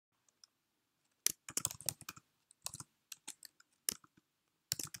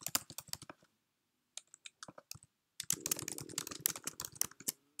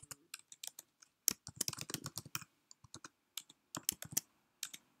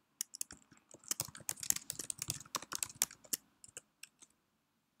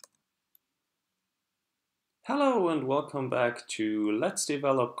Hello and welcome back to Let's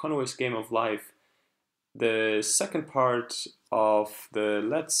Develop Conway's Game of Life, the second part of the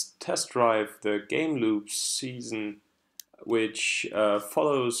Let's Test Drive the Game Loops season, which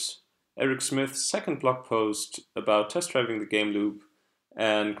follows Eric Smith's second blog post about test driving the game loop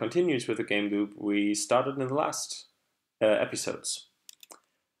and continues with the game loop we started in the last episodes.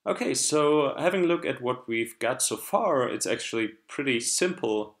 Okay, so having a look at what we've got so far, it's actually pretty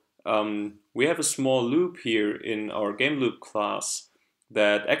simple. We have a small loop here in our game loop class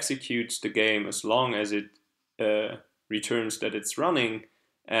that executes the game as long as it returns that it's running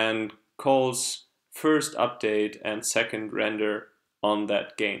and calls first update and second render on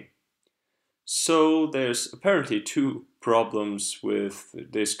that game. So there's apparently two problems with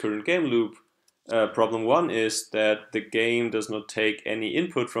this current game loop. Problem one is that the game does not take any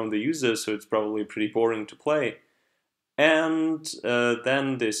input from the user, so it's probably pretty boring to play. And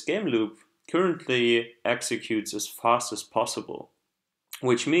then this game loop currently executes as fast as possible,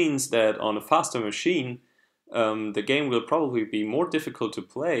 which means that on a faster machine, the game will probably be more difficult to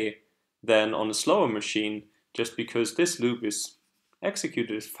play than on a slower machine, just because this loop is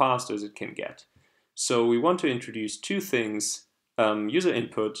executed as fast as it can get. So we want to introduce two things, user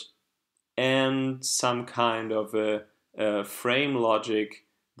input and some kind of a frame logic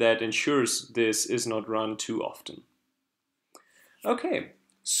that ensures this is not run too often. Okay,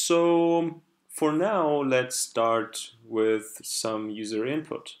 so for now, let's start with some user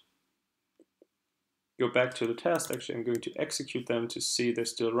input. Go back to the test. Actually, I'm going to execute them to see they're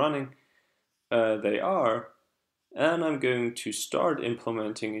still running. They are. And I'm going to start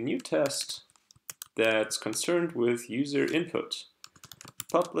implementing a new test that's concerned with user input.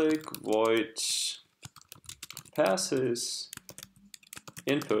 Public void passes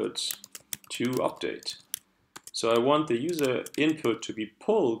input to update. So I want the user input to be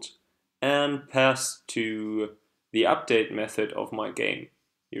pulled and passed to the update method of my game.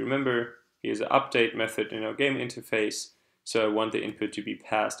 You remember, here's an update method in our game interface, so I want the input to be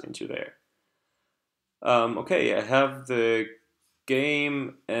passed into there. Okay, I have the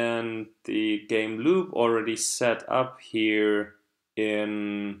game and the game loop already set up here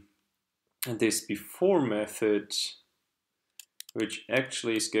in this before method, which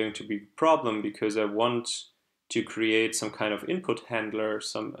actually is going to be a problem because I want to create some kind of input handler,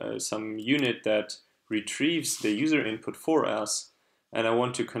 some unit that retrieves the user input for us, and I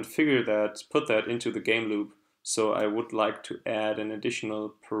want to configure that, put that into the game loop. So I would like to add an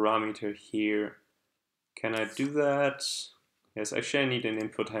additional parameter here. Can I do that? Yes, actually I need an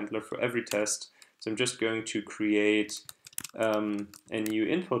input handler for every test. So I'm just going to create a new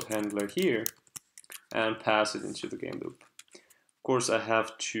input handler here and pass it into the game loop. Of course, I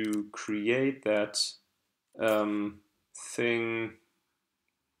have to create that thing,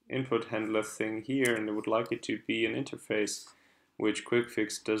 input handler thing here, and I would like it to be an interface which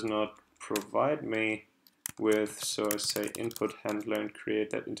QuickFix does not provide me with. So I say input handler and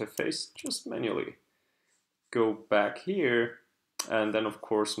create that interface just manually. Go back here, and then of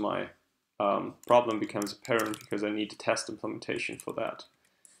course my problem becomes apparent because I need a test implementation for that.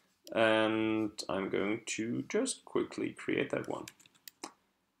 And I'm going to just quickly create that one.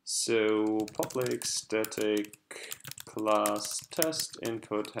 So public static class test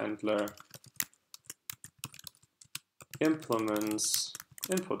input handler implements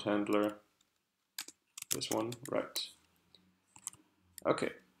input handler, this one, right.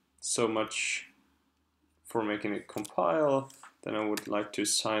 Okay, so much for making it compile. Then I would like to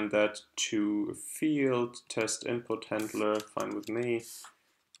assign that to a field, test input handler, fine with me.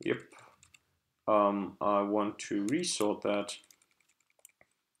 Yep. I want to resort that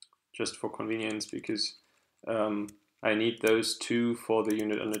just for convenience because I need those two for the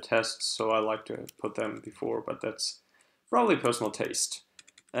unit under test, so I like to put them before, but that's probably personal taste.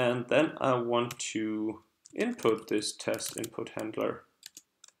 And then I want to input this test input handler,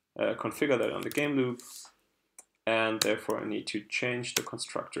 configure that on the game loop, and therefore I need to change the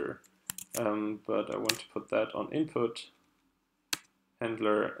constructor, but I want to put that on input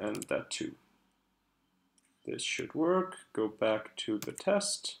handler and that too. This should work. Go back to the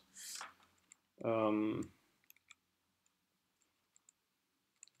test.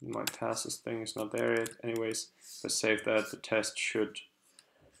 My passes thing is not there yet. Anyways, if I save that, the test should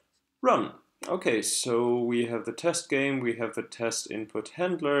run. Okay, so we have the test game, we have the test input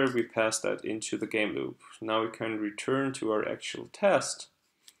handler, we pass that into the game loop. Now we can return to our actual test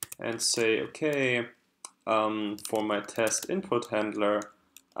and say, okay, for my test input handler,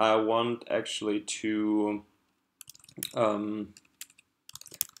 I want actually to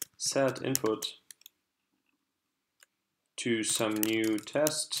set input to some new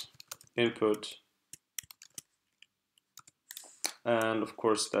test input And of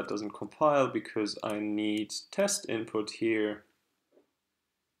course that doesn't compile because I need test input here.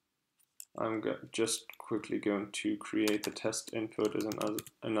 I'm just quickly going to create the test input as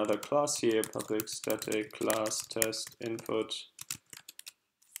another class here, public static class test input.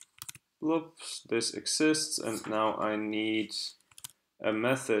 Oops, this exists, and now I need a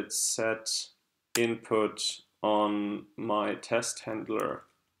method set input on my test handler,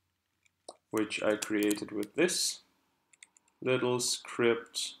 which I created with this little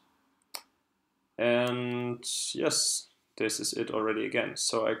script. And yes, this is it already again.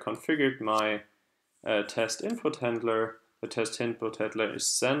 So I configured my test input handler. The test input handler is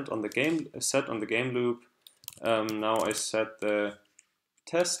set on the game loop. Now I set the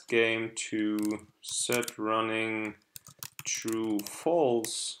test game to set running true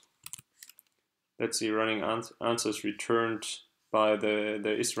false. Let's see, running answers returned by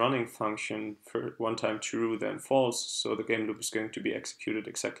the is running function for one time true then false, so the game loop is going to be executed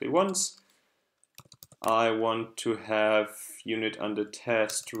exactly once. I want to have unit under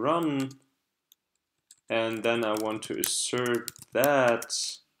test run, and then I want to assert that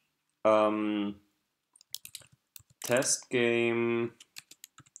test game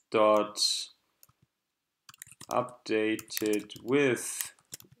dot updated with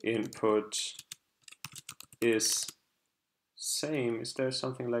input is same. Is there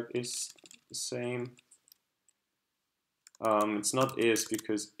something like is the same? It's not is,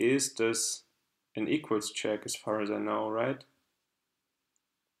 because is does an equals check as far as I know, right?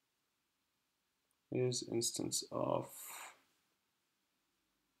 Is instance of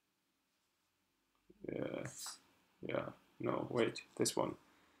no, wait, this one.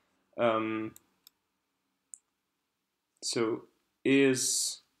 So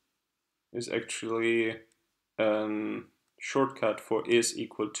is actually shortcut for is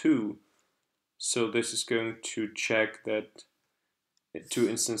equal to. So this is going to check that two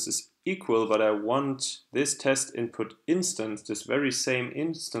instances equal, but I want this test input instance, this very same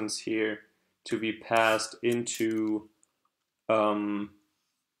instance here, to be passed into the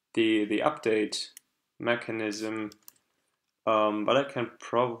update mechanism. But I can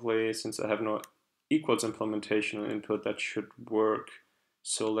probably, since I have no equals implementation on input, that should work.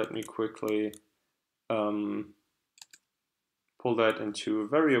 So let me quickly pull that into a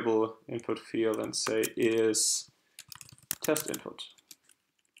variable input field and say is test input.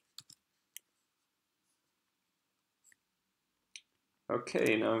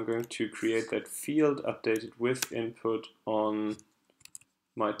 Okay, now I'm going to create that field updated with input on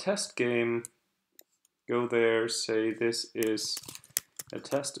my test game. Go there, say this is a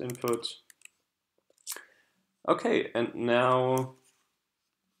test input. Okay, and now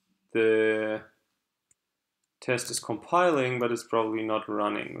the test is compiling, but it's probably not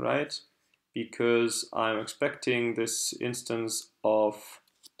running, right? Because I'm expecting this instance of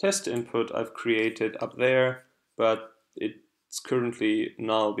test input I've created up there, but it's currently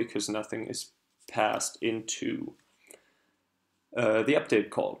null because nothing is passed into the update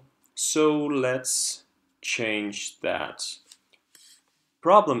call. So let's change that.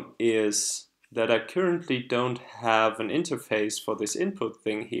 Problem is that I currently don't have an interface for this input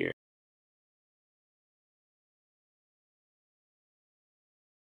thing here.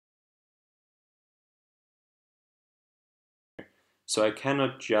 So I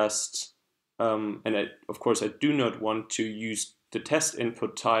cannot just, of course I do not want to use the test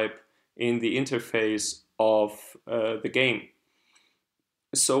input type in the interface of the game.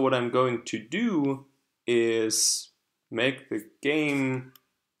 So what I'm going to do is make the game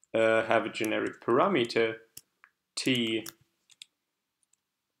have a generic parameter t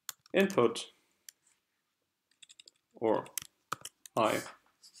input, or I,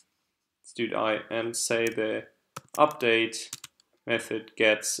 let's do the I, and say the update method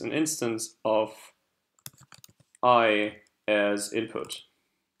gets an instance of I as input.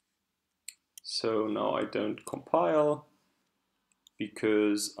 So now I don't compile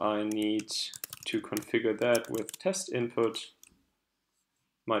because I need to configure that with test input,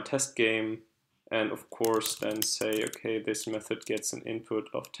 my test game, and of course then say, okay, this method gets an input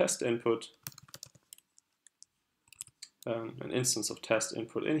of test input, an instance of test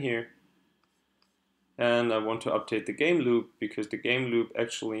input in here. And I want to update the game loop because the game loop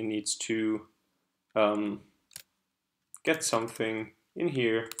actually needs to get something in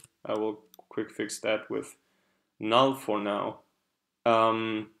here. I will quick fix that with null for now.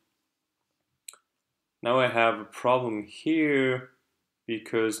 Now I have a problem here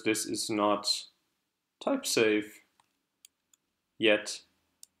because this is not type safe yet.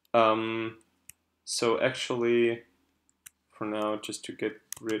 So actually, for now, just to get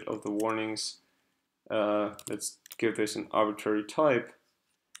rid of the warnings, let's give this an arbitrary type,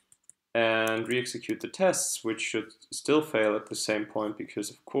 and re-execute the tests, which should still fail at the same point because,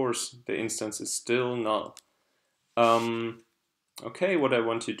 of course, the instance is still null. Okay, what I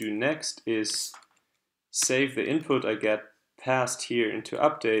want to do next is save the input I get passed here into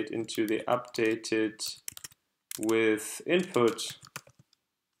update, into the updated with input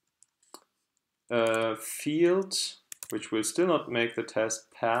field, which will still not make the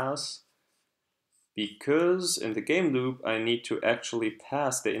test pass, because in the game loop I need to actually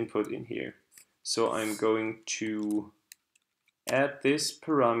pass the input in here. So I'm going to add this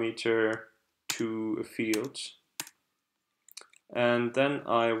parameter to a field, and then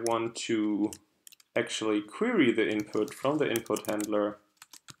I want to actually query the input from the input handler,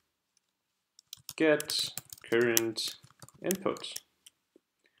 get current input.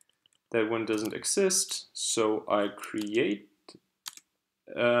 That one doesn't exist, so I create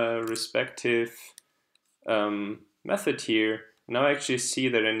a respective method here. Now I actually see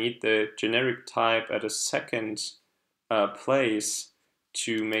that I need the generic type at a second place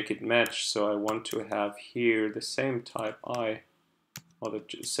to make it match. So I want to have here the same type I, or the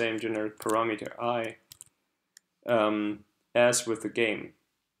same generic parameter I, as with the game.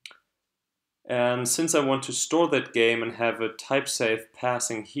 And since I want to store that game and have a type safe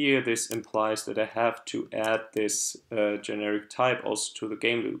passing here, this implies that I have to add this generic type also to the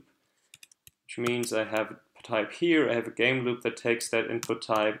game loop, which means I have a type here, I have a game loop that takes that input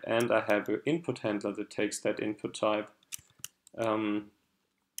type, and I have an input handler that takes that input type.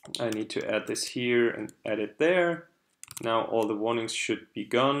 I need to add this here and add it there. Now all the warnings should be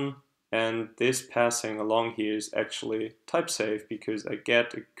gone. And this passing along here is actually type safe because I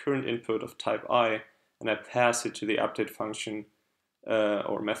get a current input of type I and I pass it to the update function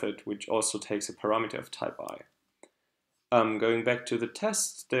or method, which also takes a parameter of type I. Going back to the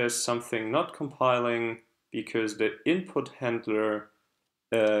test, there's something not compiling because the input handler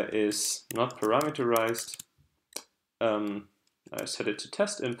is not parameterized. I set it to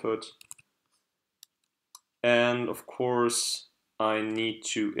test input, and of course I need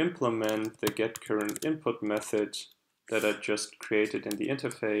to implement the getCurrentInput method that I just created in the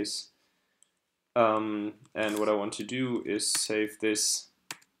interface. And what I want to do is save this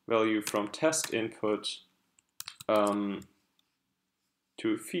value from test input to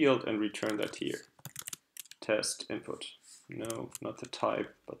a field and return that here. Test input. No, not the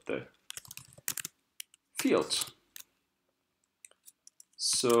type, but the field.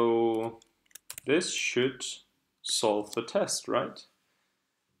 So this should solve the test, right?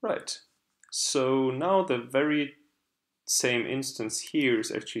 Right. So now the very same instance here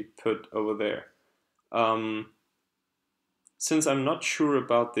is actually put over there. Since I'm not sure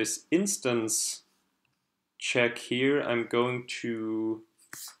about this instance check here, I'm going to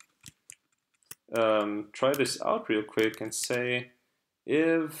try this out real quick and say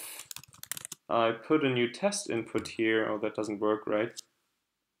if I put a new test input here, oh, that doesn't work, right?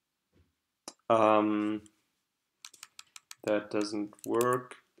 That doesn't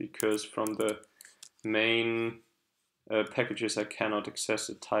work because from the main packages I cannot access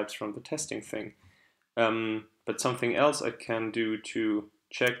the types from the testing thing. But something else I can do to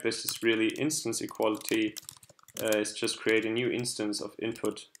check this is really instance equality is just create a new instance of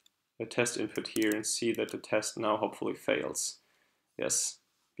input, a test input here, and see that the test now hopefully fails. Yes,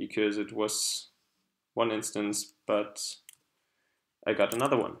 because it was one instance, but I got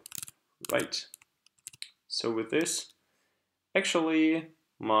another one. Right. So with this, actually,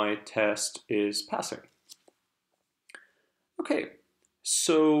 my test is passing. Okay,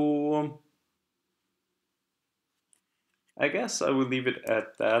 so I guess I will leave it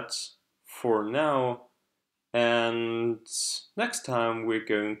at that for now. And next time we're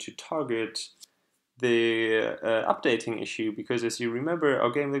going to target the updating issue, because as you remember, our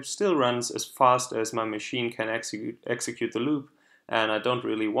game loop still runs as fast as my machine can execute the loop, and I don't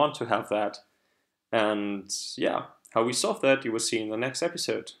really want to have that. And yeah, how we solve that you will see in the next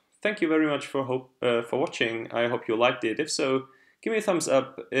episode. Thank you very much for watching. I hope you liked it. If so, give me a thumbs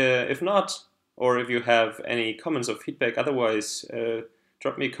up. If not, or if you have any comments or feedback, otherwise,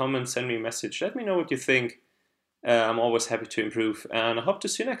 drop me a comment, send me a message. Let me know what you think. I'm always happy to improve, and I hope to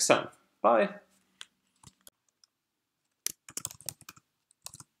see you next time. Bye!